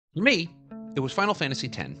For me, it was Final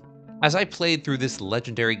Fantasy X. As I played through this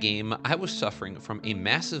legendary game, I was suffering from a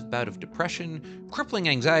massive bout of depression, crippling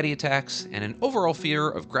anxiety attacks, and an overall fear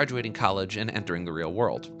of graduating college and entering the real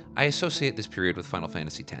world. I associate this period with Final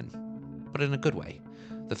Fantasy X, but in a good way.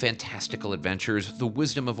 The fantastical adventures, the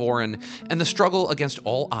wisdom of Auron, and the struggle against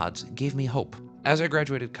all odds gave me hope. As I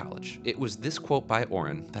graduated college, it was this quote by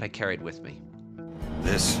Auron that I carried with me.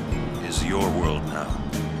 This is your world now.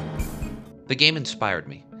 The game inspired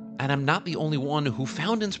me, and I'm not the only one who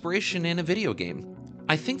found inspiration in a video game.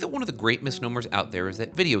 I think that one of the great misnomers out there is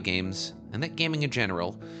that video games, and that gaming in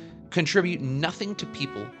general, contribute nothing to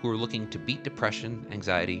people who are looking to beat depression,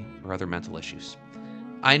 anxiety, or other mental issues.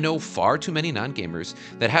 I know far too many non gamers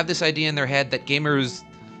that have this idea in their head that gamers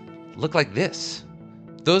look like this.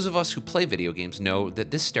 Those of us who play video games know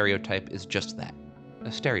that this stereotype is just that,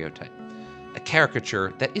 a stereotype, a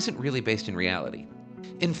caricature that isn't really based in reality.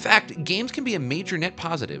 In fact, games can be a major net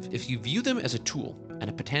positive if you view them as a tool and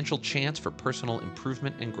a potential chance for personal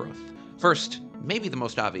improvement and growth. First, maybe the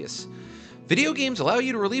most obvious, video games allow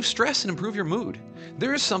you to relieve stress and improve your mood.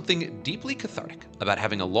 There is something deeply cathartic about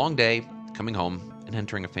having a long day, coming home, and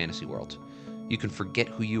entering a fantasy world. You can forget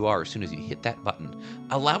who you are as soon as you hit that button,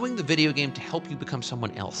 allowing the video game to help you become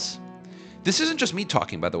someone else. This isn't just me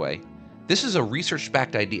talking, by the way. This is a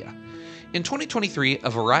research-backed idea. In 2023, a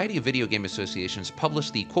variety of video game associations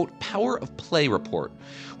published the, quote, Power of Play report,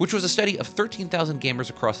 which was a study of 13,000 gamers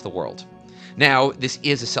across the world. Now, this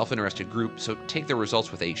is a self-interested group, so take their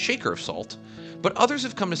results with a shaker of salt, but others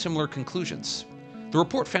have come to similar conclusions. The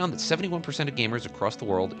report found that 71% of gamers across the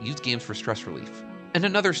world use games for stress relief, and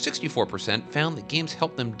another 64% found that games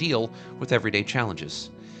help them deal with everyday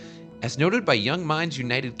challenges. As noted by Young Minds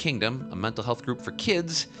United Kingdom, a mental health group for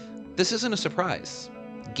kids, this isn't a surprise.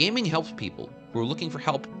 Gaming helps people who are looking for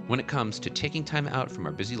help when it comes to taking time out from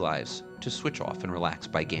our busy lives to switch off and relax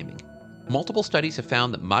by gaming. Multiple studies have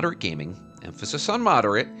found that moderate gaming, emphasis on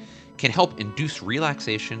moderate, can help induce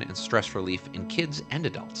relaxation and stress relief in kids and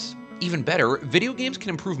adults. Even better, video games can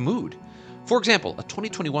improve mood. For example, a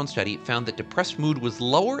 2021 study found that depressed mood was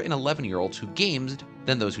lower in 11-year-olds who gamed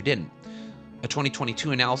than those who didn't. A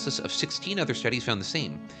 2022 analysis of 16 other studies found the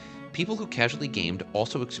same. People who casually gamed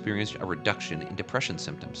also experienced a reduction in depression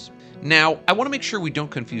symptoms. Now, I want to make sure we don't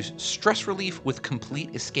confuse stress relief with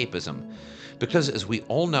complete escapism, because as we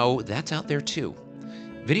all know, that's out there too.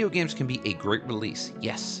 Video games can be a great release,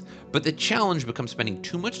 yes, but the challenge becomes spending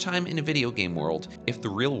too much time in a video game world if the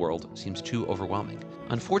real world seems too overwhelming.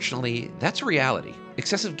 Unfortunately, that's a reality.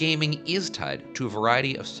 Excessive gaming is tied to a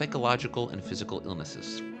variety of psychological and physical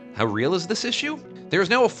illnesses. How real is this issue? There is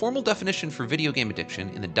now a formal definition for video game addiction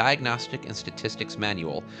in the Diagnostic and Statistics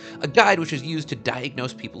Manual, a guide which is used to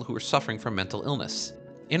diagnose people who are suffering from mental illness.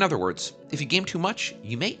 In other words, if you game too much,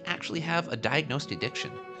 you may actually have a diagnosed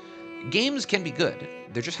addiction. Games can be good,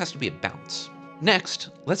 there just has to be a balance. Next,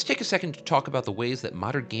 let's take a second to talk about the ways that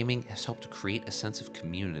modern gaming has helped to create a sense of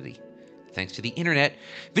community. Thanks to the internet,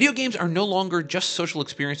 video games are no longer just social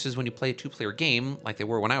experiences when you play a two-player game like they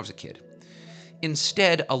were when I was a kid.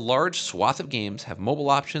 Instead, a large swath of games have mobile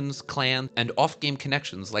options, clans, and off-game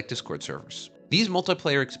connections like Discord servers. These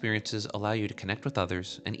multiplayer experiences allow you to connect with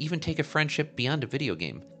others and even take a friendship beyond a video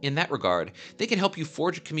game. In that regard, they can help you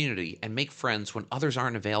forge a community and make friends when others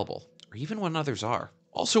aren't available, or even when others are.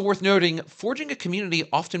 Also worth noting, forging a community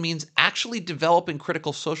often means actually developing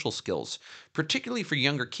critical social skills, particularly for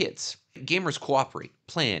younger kids. Gamers cooperate,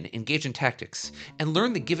 plan, engage in tactics, and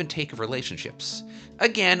learn the give and take of relationships.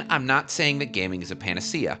 Again, I'm not saying that gaming is a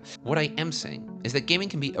panacea. What I am saying is that gaming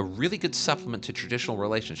can be a really good supplement to traditional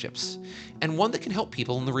relationships, and one that can help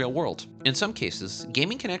people in the real world. In some cases,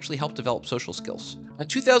 gaming can actually help develop social skills. A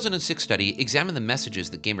 2006 study examined the messages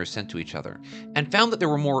that gamers sent to each other, and found that there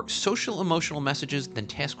were more social emotional messages than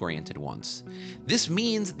task-oriented ones. This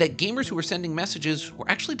means that gamers who were sending messages were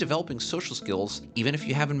actually developing social skills, even if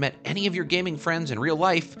you haven't met any of your gaming friends in real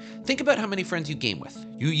life. Think about how many friends you game with.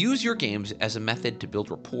 You use your games as a method to build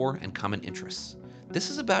rapport and common interests. This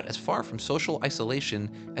is about as far from social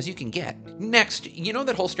isolation as you can get. Next, you know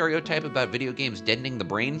that whole stereotype about video games deadening the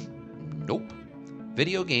brain? Nope.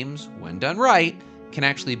 Video games, when done right, can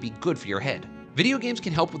actually be good for your head. Video games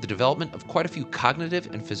can help with the development of quite a few cognitive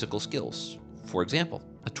and physical skills. For example,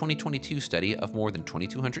 a 2022 study of more than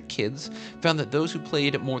 2,200 kids found that those who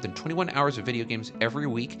played more than 21 hours of video games every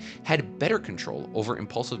week had better control over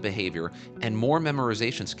impulsive behavior and more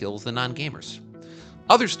memorization skills than non-gamers.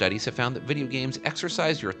 Other studies have found that video games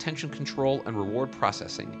exercise your attention control and reward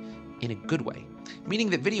processing in a good way, meaning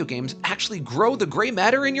that video games actually grow the gray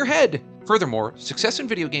matter in your head. Furthermore, success in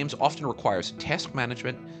video games often requires task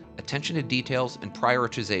management, attention to details, and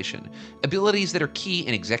prioritization, abilities that are key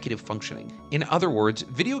in executive functioning. In other words,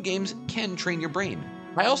 video games can train your brain.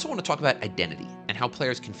 I also want to talk about identity and how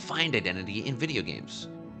players can find identity in video games.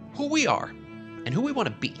 Who we are and who we want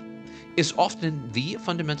to be is often the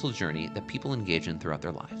fundamental journey that people engage in throughout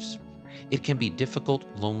their lives. It can be difficult,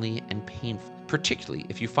 lonely, and painful, particularly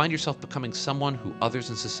if you find yourself becoming someone who others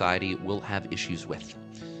in society will have issues with.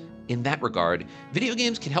 In that regard, video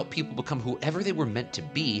games can help people become whoever they were meant to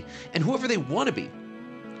be and whoever they want to be.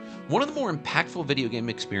 One of the more impactful video game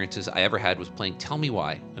experiences I ever had was playing Tell Me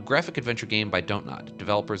Why, a graphic adventure game by Don't Nod,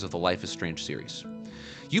 developers of the Life is Strange series.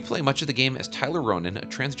 You play much of the game as Tyler Ronan, a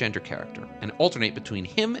transgender character, and alternate between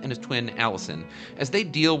him and his twin, Allison, as they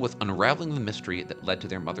deal with unraveling the mystery that led to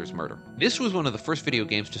their mother's murder. This was one of the first video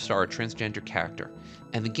games to star a transgender character,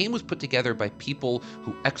 and the game was put together by people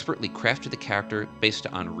who expertly crafted the character based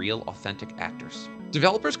on real, authentic actors.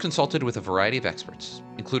 Developers consulted with a variety of experts,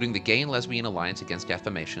 including the Gay and Lesbian Alliance Against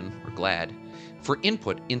Defamation, or GLAAD, for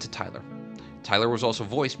input into Tyler. Tyler was also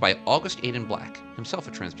voiced by August Aiden Black, himself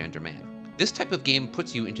a transgender man. This type of game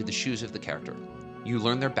puts you into the shoes of the character. You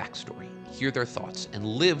learn their backstory, hear their thoughts, and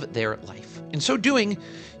live their life. In so doing,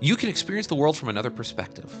 you can experience the world from another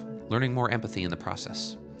perspective, learning more empathy in the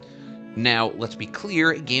process. Now, let's be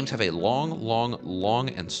clear, games have a long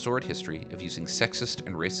and sordid history of using sexist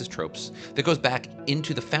and racist tropes that goes back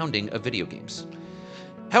into the founding of video games.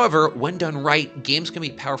 However, when done right, games can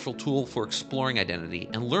be a powerful tool for exploring identity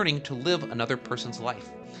and learning to live another person's life.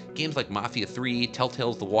 Games like Mafia 3,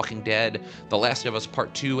 Telltale's The Walking Dead, The Last of Us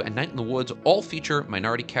Part 2, and Night in the Woods all feature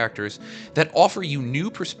minority characters that offer you new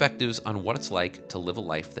perspectives on what it's like to live a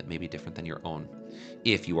life that may be different than your own.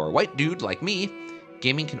 If you are a white dude like me,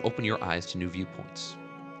 gaming can open your eyes to new viewpoints.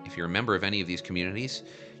 If you're a member of any of these communities,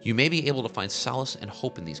 you may be able to find solace and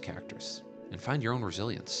hope in these characters, and find your own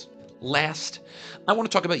resilience. Last, I want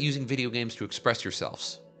to talk about using video games to express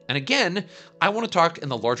yourselves. And again, I want to talk in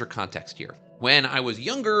the larger context here. When I was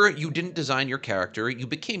younger, you didn't design your character, you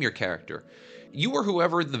became your character. You were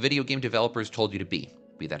whoever the video game developers told you to be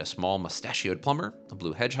that a small mustachioed plumber, a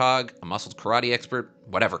blue hedgehog, a muscled karate expert,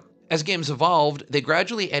 whatever. As games evolved, they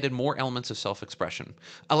gradually added more elements of self-expression,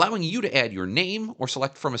 allowing you to add your name or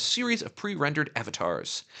select from a series of pre-rendered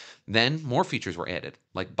avatars. Then more features were added,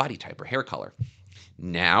 like body type or hair color.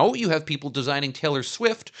 Now you have people designing Taylor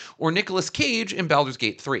Swift or Nicolas Cage in Baldur's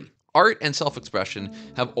Gate 3. Art and self-expression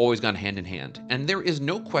have always gone hand in hand, and there is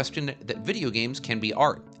no question that video games can be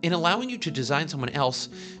art. In allowing you to design someone else,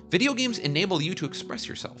 video games enable you to express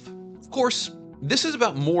yourself. Of course, this is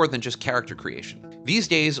about more than just character creation. These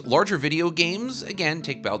days, larger video games, again,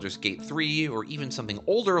 take Baldur's Gate 3 or even something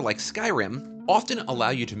older like Skyrim, often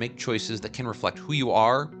allow you to make choices that can reflect who you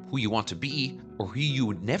are, who you want to be, or who you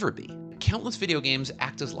would never be. Countless video games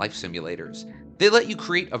act as life simulators. They let you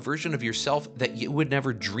create a version of yourself that you would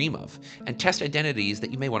never dream of, and test identities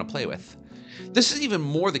that you may want to play with. This is even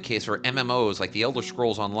more the case for MMOs like The Elder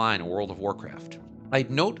Scrolls Online or World of Warcraft.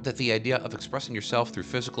 I'd note that the idea of expressing yourself through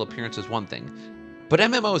physical appearance is one thing, but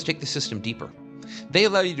MMOs take the system deeper. They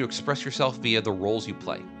allow you to express yourself via the roles you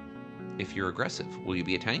play. If you're aggressive, will you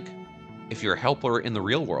be a tank? If you're a helper in the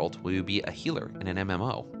real world, will you be a healer in an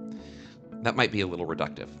MMO? That might be a little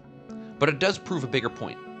reductive, but it does prove a bigger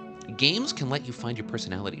point. Games can let you find your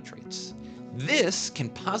personality traits. This can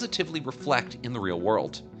positively reflect in the real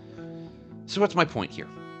world. So what's my point here?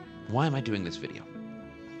 Why am I doing this video?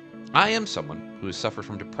 I am someone who has suffered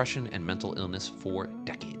from depression and mental illness for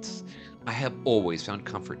decades. I have always found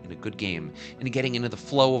comfort in a good game and getting into the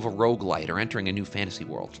flow of a roguelite or entering a new fantasy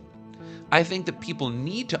world. I think that people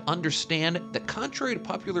need to understand that contrary to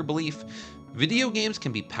popular belief, video games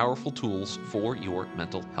can be powerful tools for your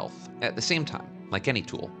mental health. At the same time, like any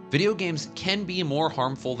tool, video games can be more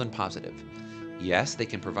harmful than positive. Yes, they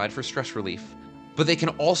can provide for stress relief, but they can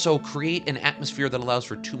also create an atmosphere that allows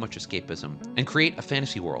for too much escapism and create a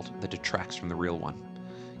fantasy world that detracts from the real one.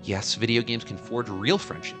 Yes, video games can forge real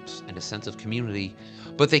friendships and a sense of community,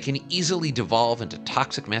 but they can easily devolve into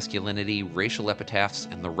toxic masculinity, racial epitaphs,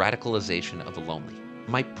 and the radicalization of the lonely.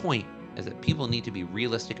 My point is that people need to be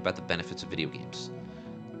realistic about the benefits of video games.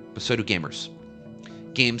 But so do gamers.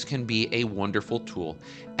 Games can be a wonderful tool,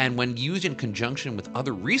 and when used in conjunction with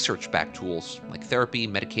other research-backed tools like therapy,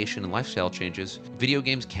 medication, and lifestyle changes, video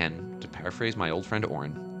games can, to paraphrase my old friend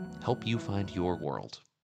Oren, help you find your world.